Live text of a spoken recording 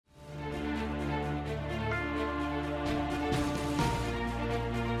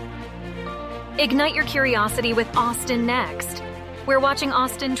Ignite your curiosity with Austin Next. We're watching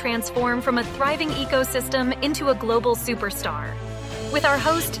Austin transform from a thriving ecosystem into a global superstar. With our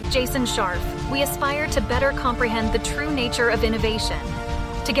host, Jason Scharf, we aspire to better comprehend the true nature of innovation.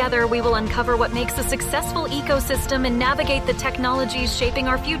 Together, we will uncover what makes a successful ecosystem and navigate the technologies shaping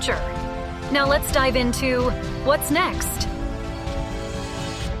our future. Now let's dive into what's next.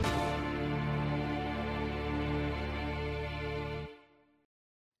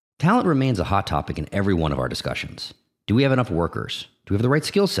 Talent remains a hot topic in every one of our discussions. Do we have enough workers? Do we have the right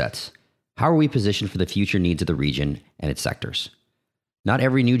skill sets? How are we positioned for the future needs of the region and its sectors? Not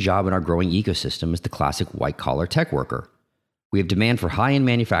every new job in our growing ecosystem is the classic white-collar tech worker. We have demand for high-end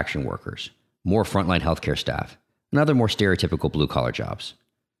manufacturing workers, more frontline healthcare staff, and other more stereotypical blue-collar jobs.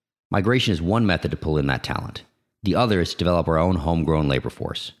 Migration is one method to pull in that talent. The other is to develop our own homegrown labor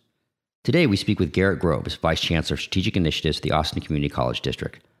force. Today, we speak with Garrett Groves, Vice Chancellor of Strategic Initiatives at the Austin Community College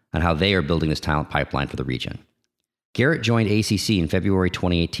District, on how they are building this talent pipeline for the region. Garrett joined ACC in February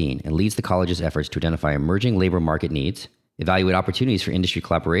 2018 and leads the college's efforts to identify emerging labor market needs, evaluate opportunities for industry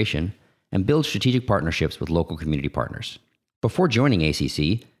collaboration, and build strategic partnerships with local community partners. Before joining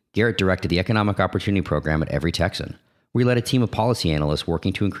ACC, Garrett directed the Economic Opportunity Program at Every Texan, where he led a team of policy analysts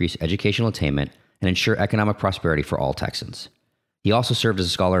working to increase educational attainment and ensure economic prosperity for all Texans. He also served as a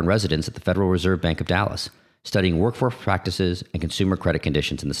scholar in residence at the Federal Reserve Bank of Dallas, studying workforce practices and consumer credit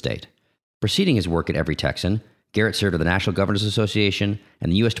conditions in the state. Preceding his work at Every Texan, Garrett served at the National Governors Association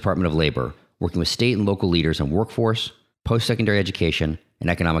and the U.S. Department of Labor, working with state and local leaders on workforce, post-secondary education, and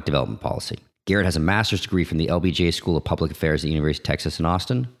economic development policy. Garrett has a master's degree from the LBJ School of Public Affairs at the University of Texas in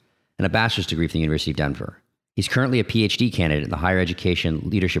Austin and a bachelor's degree from the University of Denver. He's currently a PhD candidate in the Higher Education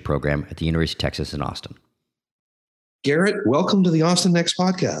Leadership Program at the University of Texas in Austin. Garrett, welcome to the Austin Next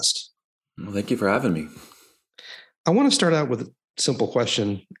podcast. Well, thank you for having me. I want to start out with a simple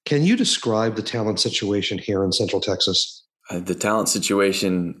question. Can you describe the talent situation here in Central Texas? The talent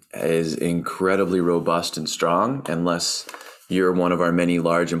situation is incredibly robust and strong, unless you're one of our many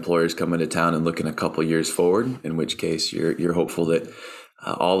large employers coming to town and looking a couple years forward, in which case you're hopeful that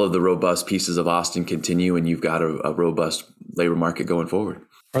all of the robust pieces of Austin continue and you've got a robust labor market going forward.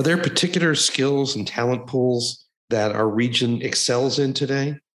 Are there particular skills and talent pools that our region excels in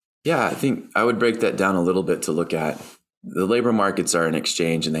today? Yeah, I think I would break that down a little bit to look at the labor markets are an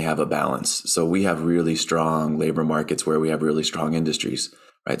exchange and they have a balance. So we have really strong labor markets where we have really strong industries,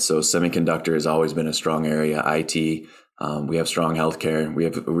 right? So semiconductor has always been a strong area, IT, we have strong healthcare, we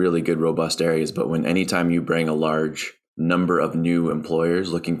have really good, robust areas. But anytime you bring a large number of new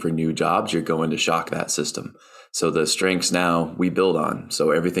employers looking for new jobs, you're going to shock that system. So the strengths now we build on. So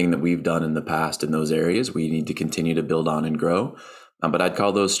everything that we've done in the past in those areas, we need to continue to build on and grow. But I'd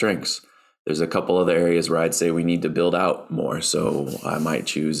call those strengths. There's a couple other areas where I'd say we need to build out more. So I might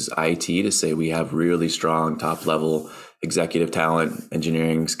choose IT to say we have really strong top level executive talent,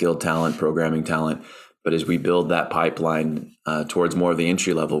 engineering, skilled talent, programming talent. But as we build that pipeline towards more of the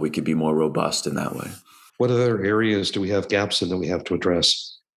entry level, we could be more robust in that way. What other areas do we have gaps in that we have to address?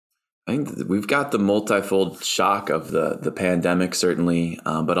 I think we've got the multifold shock of the pandemic, certainly,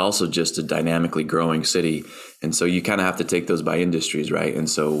 but also just a dynamically growing city. And so you kind of have to take those by industries, right? And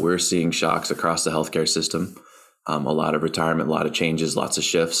so we're seeing shocks across the healthcare system, a lot of retirement, a lot of changes, lots of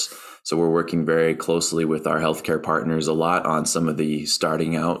shifts. So we're working very closely with our healthcare partners a lot on some of the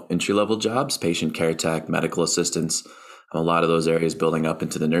starting out entry-level jobs, patient care tech, medical assistants, a lot of those areas building up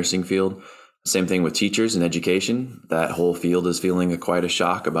into the nursing field. Same thing with teachers and education. That whole field is feeling quite a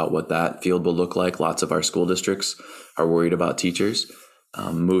shock about what that field will look like. Lots of our school districts are worried about teachers.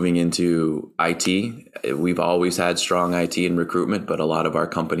 Moving into IT, we've always had strong IT and recruitment, but a lot of our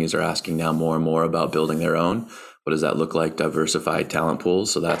companies are asking now more and more about building their own. What does that look like? Diversified talent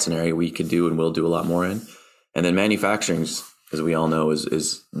pools. So that's an area we could do and will do a lot more in. And then manufacturing, as we all know,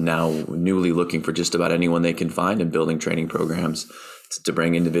 is now newly looking for just about anyone they can find and building training programs to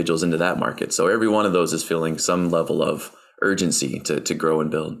bring individuals into that market. So every one of those is feeling some level of urgency to grow and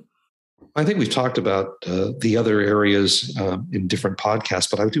build. I think we've talked about the other areas in different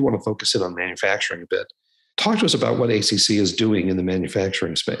podcasts, but I do want to focus in on manufacturing a bit. Talk to us about what ACC is doing in the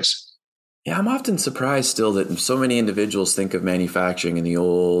manufacturing space. Yeah, I'm often surprised still that so many individuals think of manufacturing in the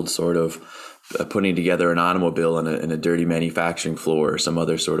old sort of putting together an automobile in a dirty manufacturing floor or some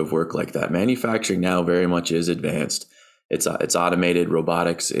other sort of work like that. Manufacturing now very much is advanced. It's automated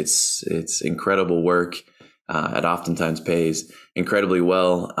robotics. It's incredible work. It oftentimes pays incredibly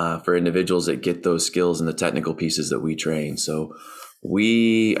well for individuals that get those skills and the technical pieces that we train. So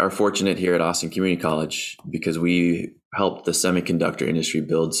we are fortunate here at Austin Community College because we helped the semiconductor industry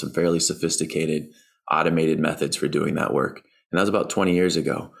build some fairly sophisticated automated methods for doing that work. And that was about 20 years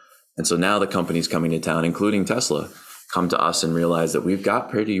ago. And so now the companies coming to town, including Tesla, come to us and realize that we've got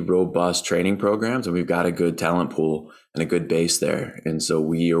pretty robust training programs and we've got a good talent pool and a good base there. And so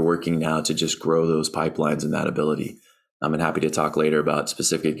we are working now to just grow those pipelines and that ability. I'm happy to talk later about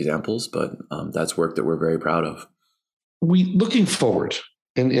specific examples, but that's work that we're very proud of. Looking forward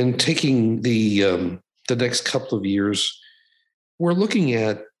and taking the next couple of years, we're looking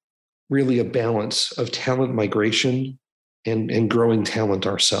at really a balance of talent migration and growing talent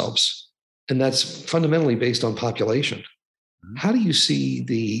ourselves. And that's fundamentally based on population. Mm-hmm. How do you see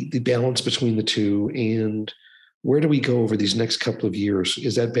the balance between the two, and where do we go over these next couple of years?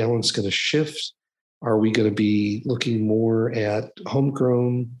 Is that balance going to shift? Are we going to be looking more at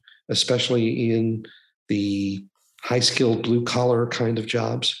homegrown, especially in the high-skilled blue-collar kind of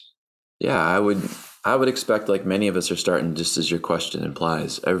jobs? Yeah, I would expect, like many of us are starting, just as your question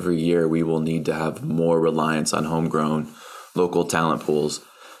implies, every year we will need to have more reliance on homegrown local talent pools.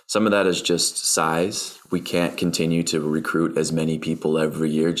 Some of that is just size. We can't continue to recruit as many people every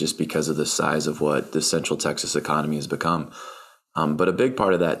year just because of the size of what the Central Texas economy has become. But a big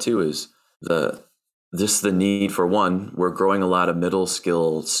part of that too is the need for, one, we're growing a lot of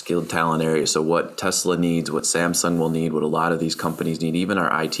skilled talent areas. So what Tesla needs, what Samsung will need, what a lot of these companies need, even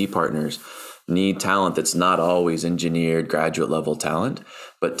our IT partners need talent that's not always engineered graduate level talent,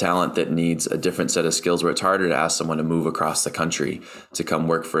 but talent that needs a different set of skills where it's harder to ask someone to move across the country to come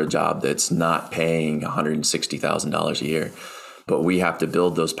work for a job that's not paying $160,000 a year. But we have to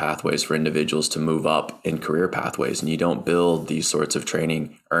build those pathways for individuals to move up in career pathways. And you don't build these sorts of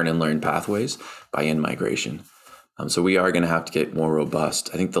training, earn and learn pathways by in-migration. So we are going to have to get more robust.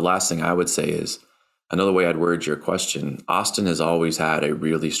 I think the last thing I would say is, another way I'd word your question, Austin has always had a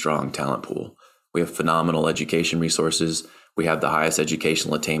really strong talent pool. We have phenomenal education resources. We have the highest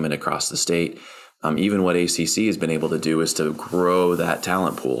educational attainment across the state. Even what ACC has been able to do is to grow that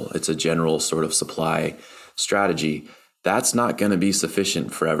talent pool. It's a general sort of supply strategy. That's not going to be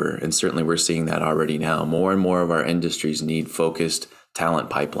sufficient forever. And certainly we're seeing that already now. More and more of our industries need focused talent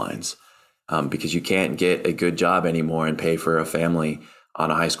pipelines because you can't get a good job anymore and pay for a family on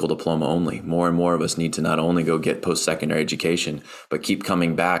a high school diploma only. More and more of us need to not only go get post-secondary education, but keep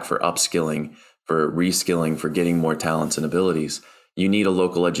coming back for upskilling, for reskilling, for getting more talents and abilities. You need a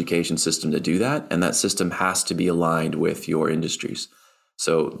local education system to do that, and that system has to be aligned with your industries.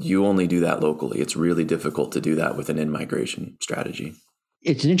 So you only do that locally. It's really difficult to do that with an in-migration strategy.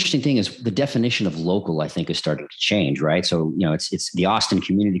 It's an interesting thing is the definition of local, I think, is starting to change, right? So, it's the Austin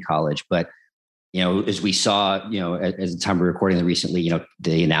Community College, but as we saw, at the time we're recording it recently,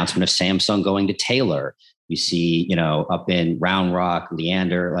 the announcement of Samsung going to Taylor, you see, up in Round Rock,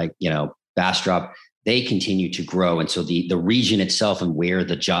 Leander, Bastrop, they continue to grow. And so the region itself and where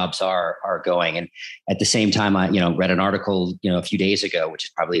the jobs are going. And at the same time, I, read an article, a few days ago, which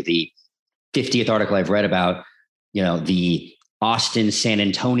is probably the 50th article I've read about, the Austin, San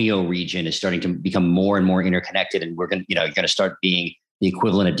Antonio region is starting to become more and more interconnected. And we're going to, you're going to start being the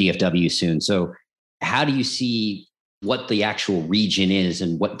equivalent of DFW soon. So how do you see what the actual region is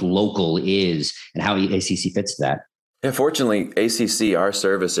and what local is and how ACC fits that? Yeah, fortunately, ACC, our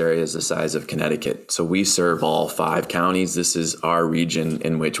service area is the size of Connecticut. So we serve all 5 counties. This is our region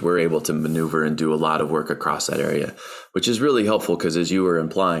in which we're able to maneuver and do a lot of work across that area, which is really helpful because, as you were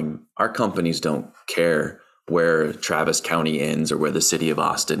implying, our companies don't care where Travis County ends or where the city of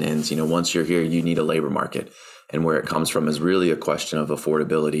Austin ends. Once you're here, you need a labor market. And where it comes from is really a question of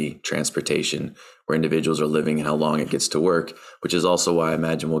affordability, transportation, where individuals are living and how long it gets to work, which is also why I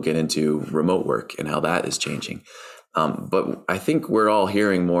imagine we'll get into remote work and how that is changing. But I think we're all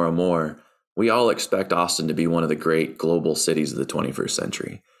hearing more and more, we all expect Austin to be one of the great global cities of the 21st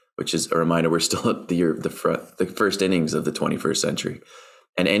century, which is a reminder we're still at the first innings of the 21st century.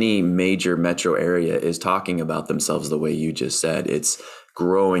 And any major metro area is talking about themselves the way you just said. It's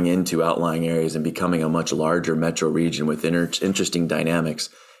growing into outlying areas and becoming a much larger metro region with interesting dynamics.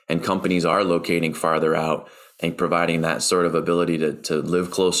 And companies are locating farther out and providing that sort of ability to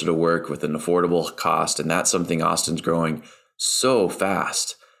live closer to work with an affordable cost. And that's something Austin's growing so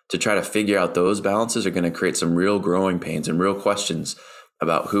fast. To try to figure out those balances are going to create some real growing pains and real questions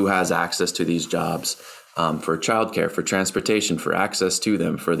about who has access to these jobs, for childcare, for transportation, for access to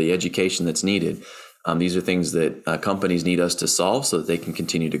them, for the education that's needed. These are things that companies need us to solve so that they can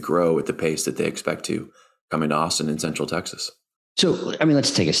continue to grow at the pace that they expect to coming to Austin and Central Texas. So,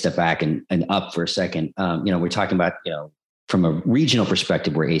 let's take a step back and up for a second. We're talking about, from a regional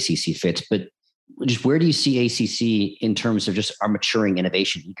perspective where ACC fits, but just where do you see ACC in terms of just our maturing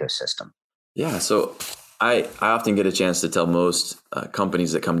innovation ecosystem? Yeah. So I often get a chance to tell most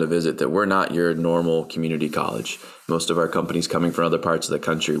companies that come to visit that we're not your normal community college. Most of our companies coming from other parts of the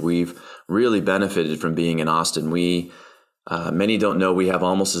country, we've really benefited from being in Austin. Many don't know we have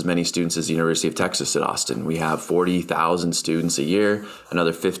almost as many students as the University of Texas at Austin. We have 40,000 students a year,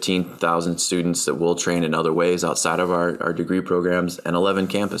 another 15,000 students that we'll train in other ways outside of our degree programs, and 11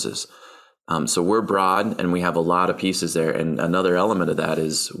 campuses. So we're broad and we have a lot of pieces there. And another element of that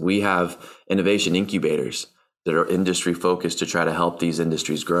is we have innovation incubators that are industry focused to try to help these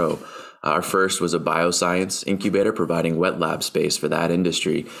industries grow. Our first was a bioscience incubator providing wet lab space for that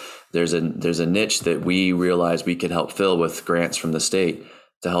industry. There's a niche that we realized we could help fill with grants from the state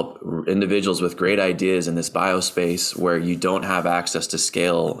to help individuals with great ideas in this biospace where you don't have access to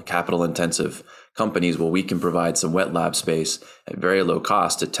scale capital intensive companies. Well, we can provide some wet lab space at very low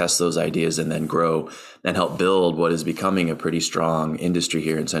cost to test those ideas and then grow and help build what is becoming a pretty strong industry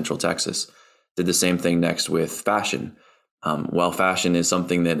here in Central Texas. Did the same thing next with fashion. While fashion is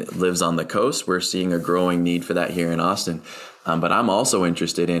something that lives on the coast, we're seeing a growing need for that here in Austin. But I'm also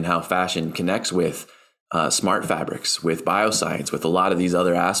interested in how fashion connects with smart fabrics, with bioscience, with a lot of these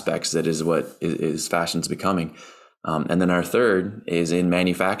other aspects that is what is fashion's becoming. And then our third is in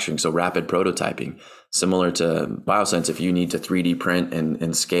manufacturing, so rapid prototyping. Similar to bioscience, if you need to 3D print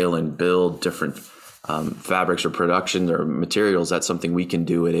and scale and build different fabrics or production or materials, that's something we can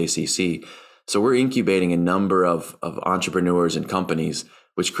do at ACC. So we're incubating a number of entrepreneurs and companies,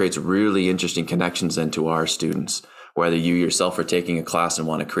 which creates really interesting connections then to our students. Whether you yourself are taking a class and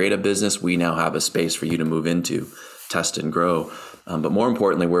want to create a business, we now have a space for you to move into, test and grow. But more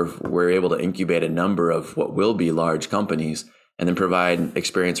importantly, we're able to incubate a number of what will be large companies and then provide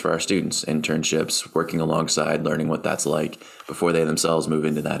experience for our students, internships, working alongside, learning what that's like before they themselves move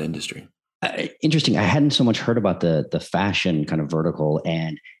into that industry. Interesting. I hadn't so much heard about the fashion kind of vertical.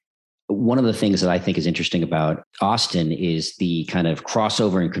 And one of the things that I think is interesting about Austin is the kind of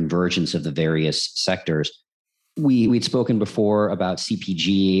crossover and convergence of the various sectors. We'd spoken before about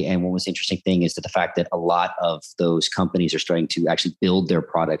CPG, and one was the interesting thing is that the fact that a lot of those companies are starting to actually build their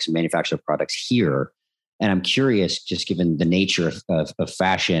products and manufacture products here. And I'm curious, just given the nature of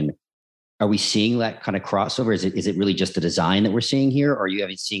fashion, are we seeing that kind of crossover? Is it really just the design that we're seeing here? Or are you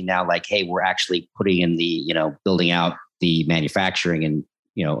seeing now like, hey, we're actually putting in the, building out the manufacturing and,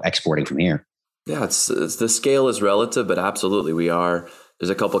 exporting from here? Yeah, it's the scale is relative, but absolutely we are. There's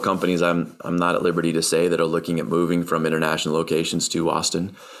a couple of companies I'm not at liberty to say that are looking at moving from international locations to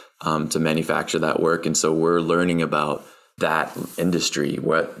Austin to manufacture that work. And so we're learning about that industry,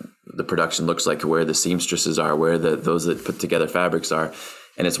 what the production looks like, where the seamstresses are, where those that put together fabrics are.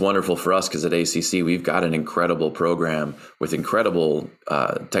 And it's wonderful for us because at ACC, we've got an incredible program with incredible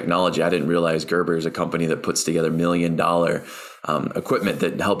technology. I didn't realize Gerber is a company that puts together $1 million equipment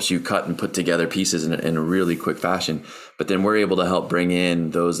that helps you cut and put together pieces in a really quick fashion. But then we're able to help bring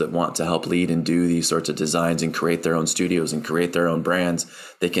in those that want to help lead and do these sorts of designs and create their own studios and create their own brands.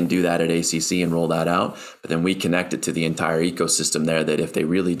 They can do that at ACC and roll that out. But then we connect it to the entire ecosystem there that if they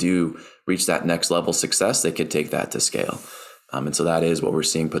really do reach that next level success, they could take that to scale. And so that is what we're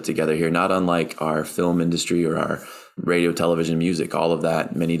seeing put together here, not unlike our film industry or our radio, television, music, all of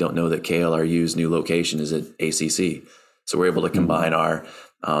that. Many don't know that KLRU's new location is at ACC. So we're able to combine our,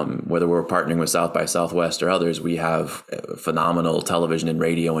 whether we're partnering with South by Southwest or others, we have phenomenal television and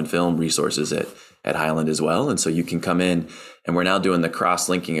radio and film resources at Highland as well. And so you can come in, and we're now doing the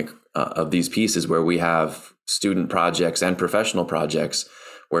cross-linking of these pieces where we have student projects and professional projects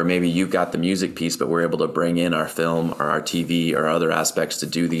where maybe you've got the music piece, but we're able to bring in our film or our TV or other aspects to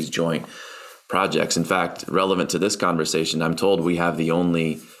do these joint projects. In fact, relevant to this conversation, I'm told we have the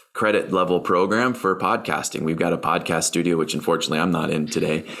only credit level program for podcasting. We've got a podcast studio, which unfortunately I'm not in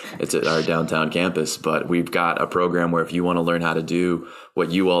today. It's at our downtown campus, but we've got a program where if you want to learn how to do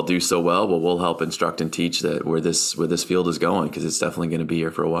what you all do so well, we'll help instruct and teach that where this field is going, because it's definitely going to be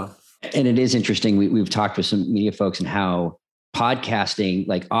here for a while. And it is interesting. We've talked with some media folks and how podcasting,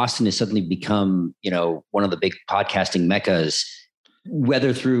 like Austin has suddenly become, one of the big podcasting meccas,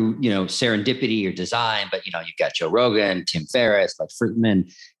 whether through, serendipity or design, but, you've got Joe Rogan, Tim Ferriss, like Friedman,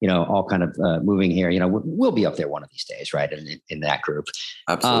 all kind of moving here, we'll be up there one of these days, right? In that group.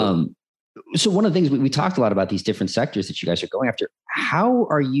 Absolutely. So one of the things we talked a lot about these different sectors that you guys are going after. How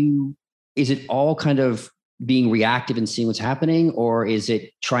is it all kind of being reactive and seeing what's happening? Or is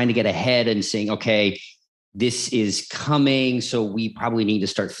it trying to get ahead and saying, okay, this is coming, so we probably need to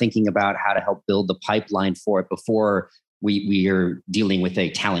start thinking about how to help build the pipeline for it before we are dealing with a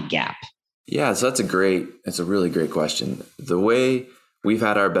talent gap? Yeah, so it's a really great question. The way we've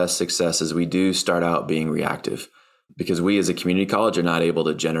had our best success is we do start out being reactive, because we as a community college are not able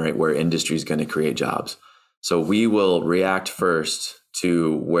to generate where industry is going to create jobs. So we will react first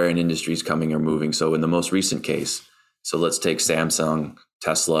to where an industry is coming or moving. So in the most recent case, so let's take Samsung,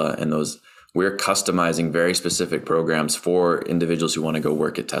 Tesla, and those, we're customizing very specific programs for individuals who want to go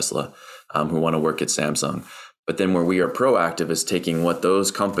work at Tesla, who want to work at Samsung. But then where we are proactive is taking what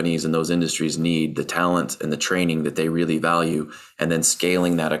those companies and those industries need, the talent and the training that they really value, and then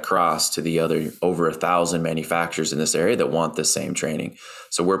scaling that across to the other over 1,000 manufacturers in this area that want the same training.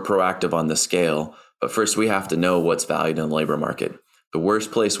 So we're proactive on the scale. But first, we have to know what's valued in the labor market. The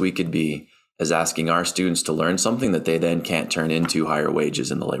worst place we could be is asking our students to learn something that they then can't turn into higher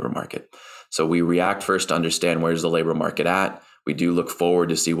wages in the labor market. So we react first to understand where's the labor market at. We do look forward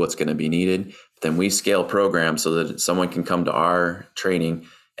to see what's going to be needed. Then we scale programs so that someone can come to our training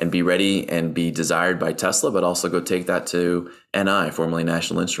and be ready and be desired by Tesla, but also go take that to NI, formerly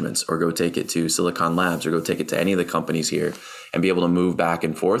National Instruments, or go take it to Silicon Labs, or go take it to any of the companies here and be able to move back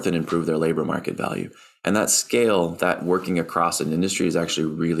and forth and improve their labor market value. And that scale, that working across an industry is actually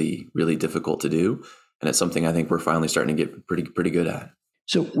really, really difficult to do. And it's something I think we're finally starting to get pretty good at.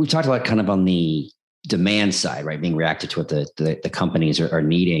 So we talked about kind of on the demand side, right? Being reactive to what the companies are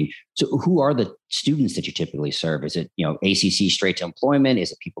needing. So who are the students that you typically serve? Is it, ACC straight to employment?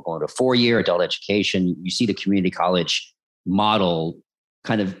 Is it people going to 4-year adult education? You see the community college model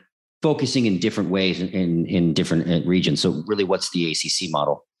kind of focusing in different ways in different regions. So really, what's the ACC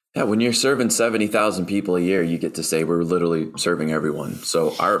model? Yeah, when you're serving 70,000 people a year, you get to say we're literally serving everyone.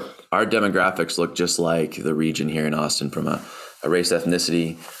 So our demographics look just like the region here in Austin from a race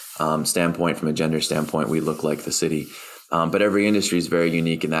ethnicity standpoint, from a gender standpoint, we look like the city. But every industry is very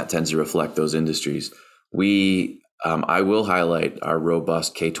unique, and that tends to reflect those industries. I will highlight our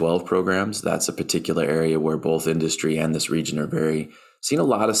robust K-12 programs. That's a particular area where both industry and this region are seen a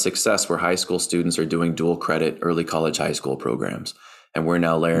lot of success, where high school students are doing dual credit early college high school programs. And we're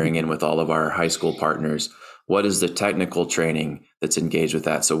now layering in with all of our high school partners, what is the technical training that's engaged with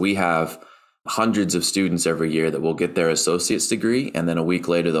that? So we have hundreds of students every year that will get their associate's degree, and then a week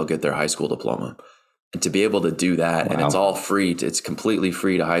later, they'll get their high school diploma. And to be able to do that, wow. And it's all free, it's completely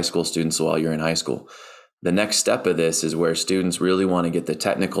free to high school students while you're in high school. The next step of this is where students really want to get the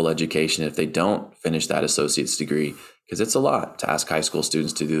technical education if they don't finish that associate's degree, because it's a lot to ask high school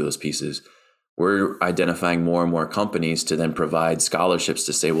students to do those pieces. We're identifying more and more companies to then provide scholarships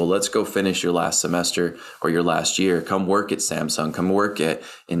to say, well, let's go finish your last semester or your last year. Come work at Samsung, come work at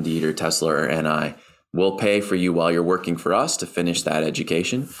Indeed or Tesla or NI. We'll pay for you while you're working for us to finish that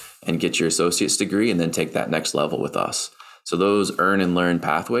education and get your associate's degree and then take that next level with us. So those earn and learn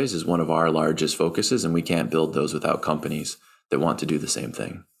pathways is one of our largest focuses, and we can't build those without companies that want to do the same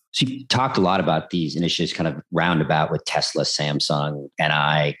thing. So you talked a lot about these initiatives kind of roundabout with Tesla, Samsung,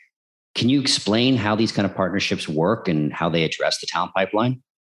 NI. Can you explain how these kind of partnerships work and how they address the talent pipeline?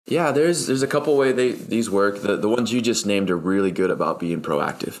 Yeah, there's a couple ways these work. The ones you just named are really good about being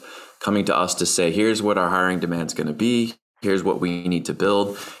proactive, coming to us to say, here's what our hiring demand's going to be. Here's what we need to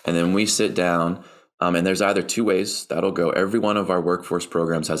build. And then we sit down, and there's either two ways that'll go. Every one of our workforce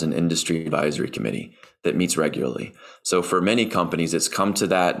programs has an industry advisory committee that meets regularly. So for many companies, it's come to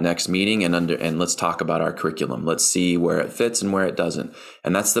that next meeting and let's talk about our curriculum. Let's see where it fits and where it doesn't.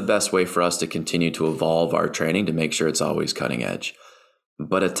 And that's the best way for us to continue to evolve our training to make sure it's always cutting edge.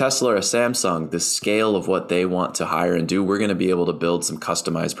 But a Tesla or a Samsung, the scale of what they want to hire and do, we're going to be able to build some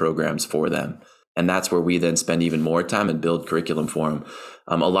customized programs for them. And that's where we then spend even more time and build curriculum for them.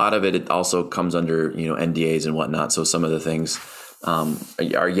 A lot of it also comes under, NDAs and whatnot. So some of the things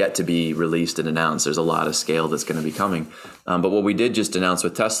are yet to be released and announced. There's a lot of scale that's going to be coming. But what we did just announce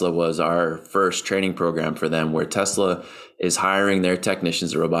with Tesla was our first training program for them, where Tesla is hiring their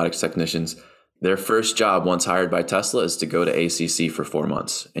technicians, the robotics technicians. Their first job once hired by Tesla is to go to ACC for 4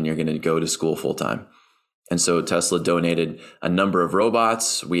 months, and you're going to go to school full time. And so Tesla donated a number of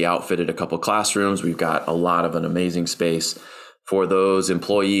robots. We outfitted a couple classrooms. We've got a lot of an amazing space for those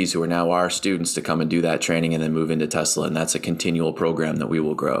employees who are now our students to come and do that training and then move into Tesla. And that's a continual program that we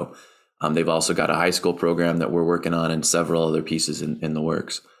will grow. They've also got a high school program that we're working on and several other pieces in the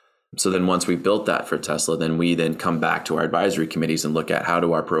works. So then once we built that for Tesla, then we then come back to our advisory committees and look at how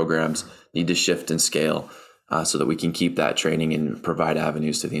do our programs need to shift and scale so that we can keep that training and provide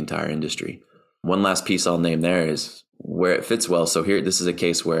avenues to the entire industry. One last piece I'll name there is where it fits well. So here, this is a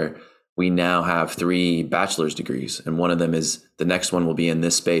case where we now have 3 bachelor's degrees, and one of them is the next one will be in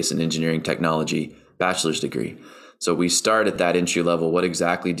this space, an engineering technology bachelor's degree. So we start at that entry level. What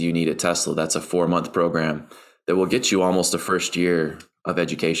exactly do you need at Tesla? That's a 4-month program that will get you almost a first year of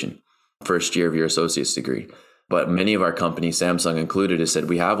education, first year of your associate's degree. But many of our companies, Samsung included, has said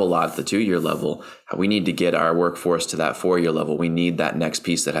we have a lot at the 2-year level. We need to get our workforce to that 4-year level. We need that next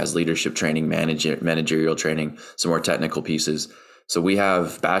piece that has leadership training, managerial training, some more technical pieces. So we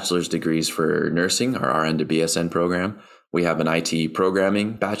have bachelor's degrees for nursing, our RN to BSN program. We have an IT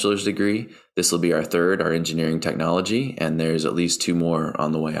programming bachelor's degree. This will be our third, our engineering technology, and there's at least 2 more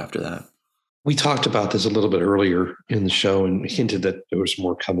on the way after that. We talked about this a little bit earlier in the show and hinted that there was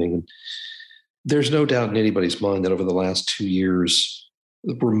more coming. There's no doubt in anybody's mind that over the last 2 years,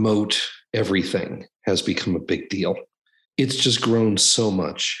 remote everything has become a big deal. It's just grown so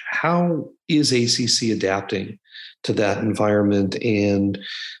much. How is ACC adapting to that environment? And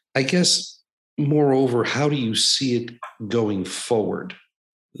I guess, moreover, how do you see it going forward?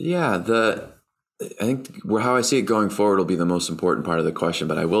 Yeah, I think how I see it going forward will be the most important part of the question.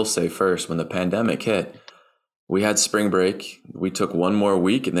 But I will say first, when the pandemic hit, we had spring break. We took 1 more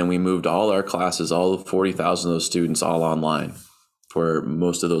week, and then we moved all our classes, all 40,000 of those students, all online for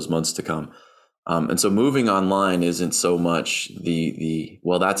most of those months to come. And so moving online isn't so much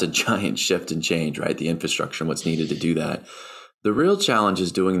well, that's a giant shift and change, right? The infrastructure and what's needed to do that. The real challenge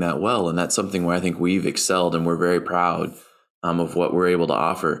is doing that well. And that's something where I think we've excelled, and we're very proud of what we're able to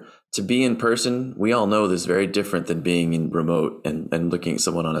offer. To be in person, we all know this is very different than being in remote and looking at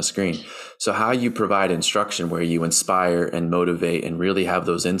someone on a screen. So how you provide instruction where you inspire and motivate and really have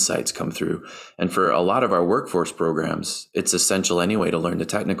those insights come through. And for a lot of our workforce programs, it's essential anyway to learn the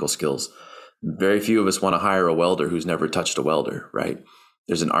technical skills. Very few of us want to hire a welder who's never touched a welder, right?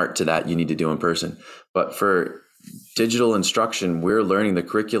 There's an art to that you need to do in person. But for digital instruction, we're learning the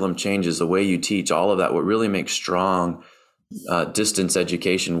curriculum changes, the way you teach, all of that. What really makes strong distance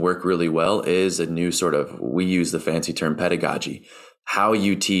education work really well is a new sort of, we use the fancy term pedagogy. How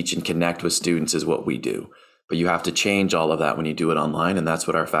you teach and connect with students is what we do. But you have to change all of that when you do it online. And that's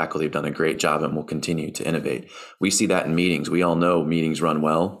what our faculty have done a great job and will continue to innovate. We see that in meetings. We all know meetings run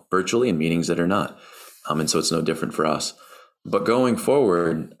well virtually and meetings that are not. And so it's no different for us. But going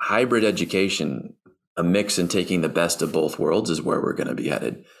forward, hybrid education, a mix and taking the best of both worlds is where we're going to be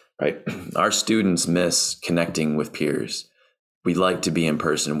headed, right? Our students miss connecting with peers. We like to be in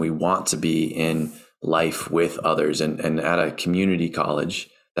person. We want to be in life with others. And at a community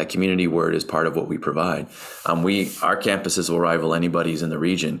college, that community word is part of what we provide. Our campuses will rival anybody's in the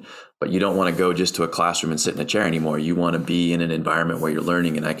region, but you don't want to go just to a classroom and sit in a chair anymore. You want to be in an environment where you're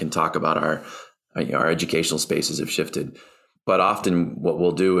learning. And I can talk about our educational spaces have shifted. But often what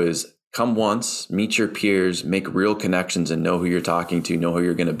we'll do is come once, meet your peers, make real connections and know who you're talking to, know who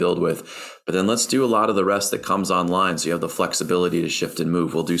you're going to build with. But then let's do a lot of the rest that comes online. So you have the flexibility to shift and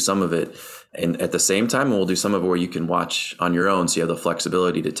move. We'll do some of it and at the same time, and we'll do some of it where you can watch on your own. So you have the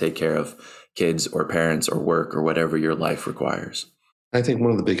flexibility to take care of kids or parents or work or whatever your life requires. I think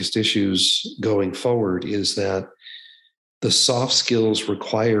one of the biggest issues going forward is that the soft skills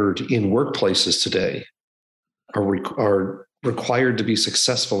required in workplaces today are required to be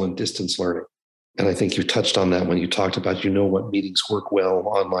successful in distance learning. And I think you touched on that when you talked about, what meetings work well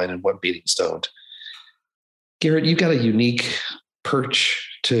online and what meetings don't. Garrett, you've got a unique perch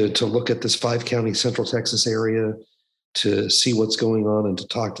to look at this 5-county Central Texas area, to see what's going on and to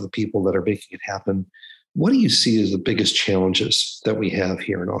talk to the people that are making it happen. What do you see as the biggest challenges that we have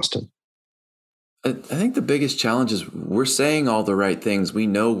here in Austin? I think the biggest challenge is we're saying all the right things. We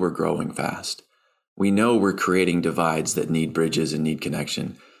know we're growing fast. We know we're creating divides that need bridges and need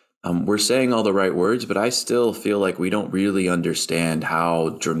connection. We're saying all the right words, but I still feel like we don't really understand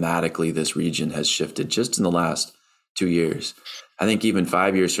how dramatically this region has shifted just in the last 2 years. I think even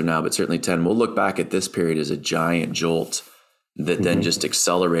 5 years from now, but certainly 10, we'll look back at this period as a giant jolt that then just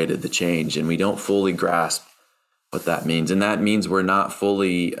accelerated the change. And we don't fully grasp what that means. And that means we're not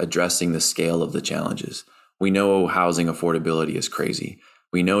fully addressing the scale of the challenges. We know housing affordability is crazy.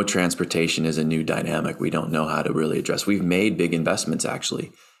 We know transportation is a new dynamic we don't know how to really address. We've made big investments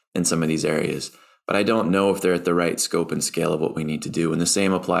actually in some of these areas, but I don't know if they're at the right scope and scale of what we need to do. And the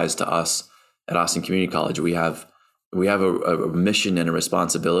same applies to us at Austin Community College. We have a mission and a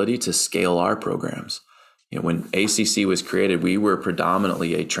responsibility to scale our programs. When ACC was created, we were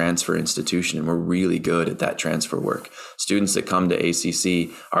predominantly a transfer institution, and we're really good at that transfer work. Students that come to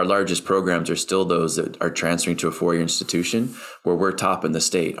ACC, our largest programs are still those that are transferring to a 4-year institution where we're top in the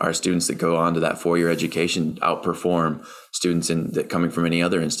state. Our students that go on to that 4-year education outperform students that coming from any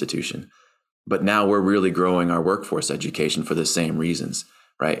other institution. But now we're really growing our workforce education for the same reasons,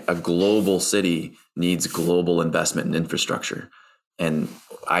 right? A global city needs global investment in infrastructure. And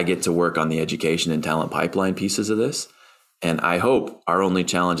I get to work on the education and talent pipeline pieces of this. And I hope our only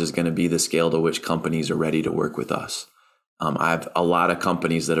challenge is going to be the scale to which companies are ready to work with us. I have a lot of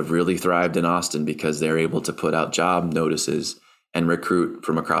companies that have really thrived in Austin because they're able to put out job notices and recruit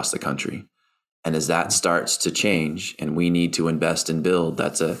from across the country. And as that starts to change and we need to invest and build,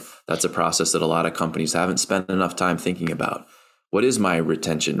 that's a process that a lot of companies haven't spent enough time thinking about. What is my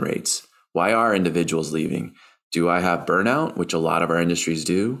retention rates? Why are individuals leaving? Do I have burnout, which a lot of our industries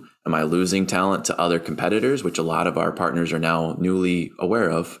do? Am I losing talent to other competitors, which a lot of our partners are now newly aware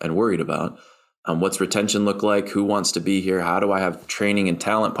of and worried about? What's retention look like? Who wants to be here? How do I have training and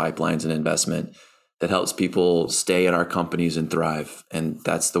talent pipelines and investment that helps people stay at our companies and thrive? And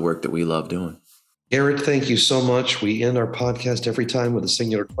that's the work that we love doing. Garrett, thank you so much. We end our podcast every time with a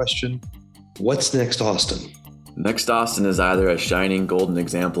singular question. What's next, Austin? Next Austin is either a shining golden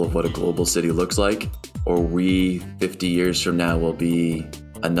example of what a global city looks like, or we 50 years from now will be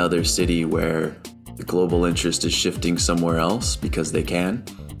another city where the global interest is shifting somewhere else because they can,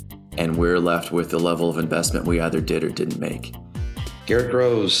 and we're left with the level of investment we either did or didn't make. Garrett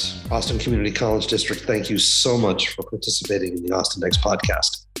Groves, Austin Community College District, thank you so much for participating in the Austin Next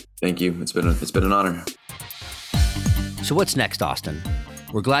podcast. Thank you. It's been an honor. So what's next, Austin?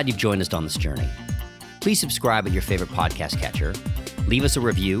 We're glad you've joined us on this journey. Please subscribe at your favorite podcast catcher, leave us a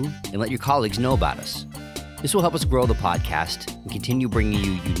review, and let your colleagues know about us. This will help us grow the podcast and continue bringing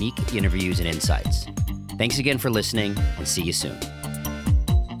you unique interviews and insights. Thanks again for listening, and see you soon.